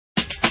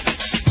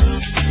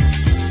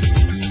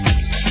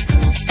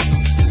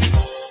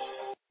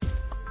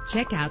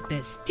Check out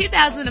this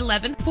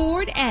 2011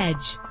 Ford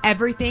Edge.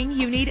 Everything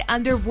you need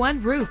under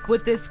one roof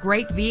with this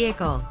great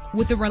vehicle.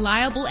 With a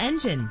reliable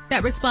engine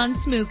that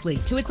responds smoothly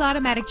to its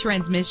automatic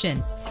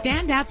transmission.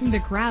 Stand out from the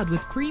crowd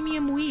with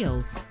premium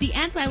wheels. The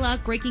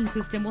anti-lock braking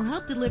system will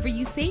help deliver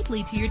you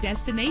safely to your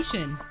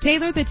destination.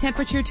 Tailor the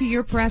temperature to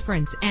your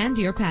preference and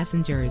your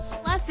passengers.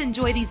 Plus,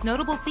 enjoy these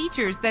notable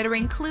features that are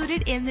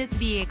included in this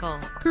vehicle: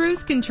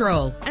 cruise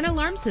control, an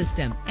alarm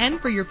system, and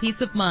for your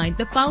peace of mind,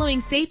 the following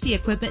safety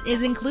equipment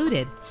is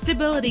included: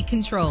 stability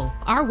control.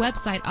 Our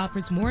website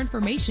offers more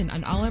information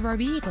on all of our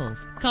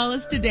vehicles. Call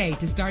us today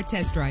to start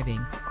test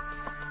driving.